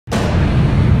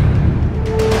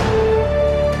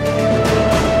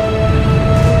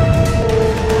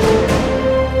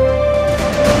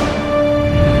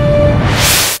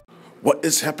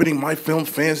is happening, my film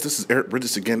fans? This is Eric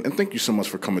Bridges again, and thank you so much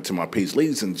for coming to my page.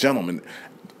 Ladies and gentlemen,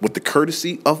 with the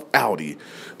courtesy of Audi.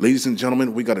 Ladies and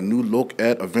gentlemen, we got a new look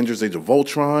at Avengers Age of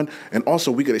Ultron, and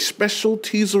also we got a special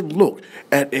teaser look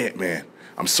at Ant-Man.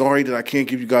 I'm sorry that I can't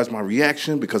give you guys my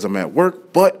reaction because I'm at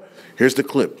work, but here's the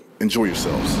clip. Enjoy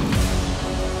yourselves.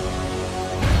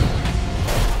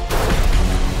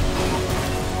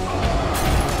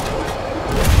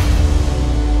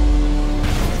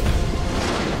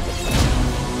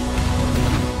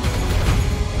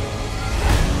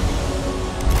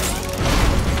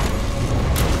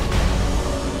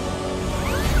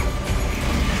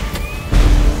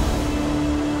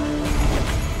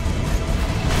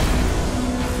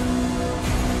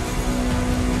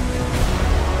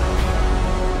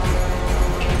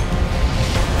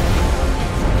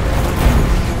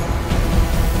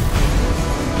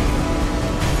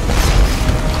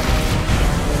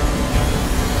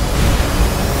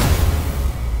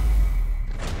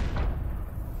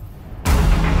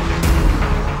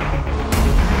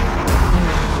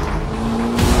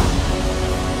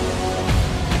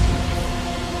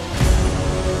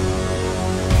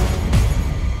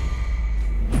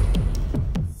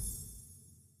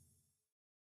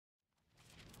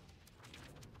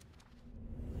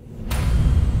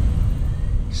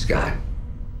 Scott,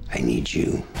 I need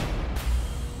you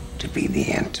to be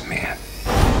the Ant-Man.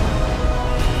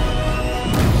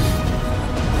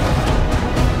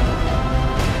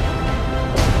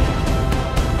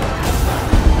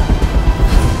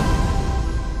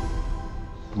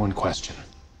 One question.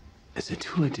 Is it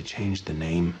too late to change the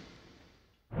name?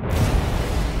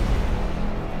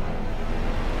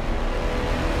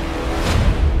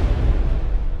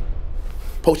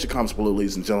 Post your comments below,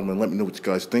 ladies and gentlemen. Let me know what you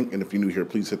guys think. And if you're new here,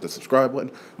 please hit the subscribe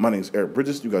button. My name is Eric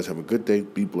Bridges. You guys have a good day.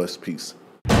 Be blessed. Peace.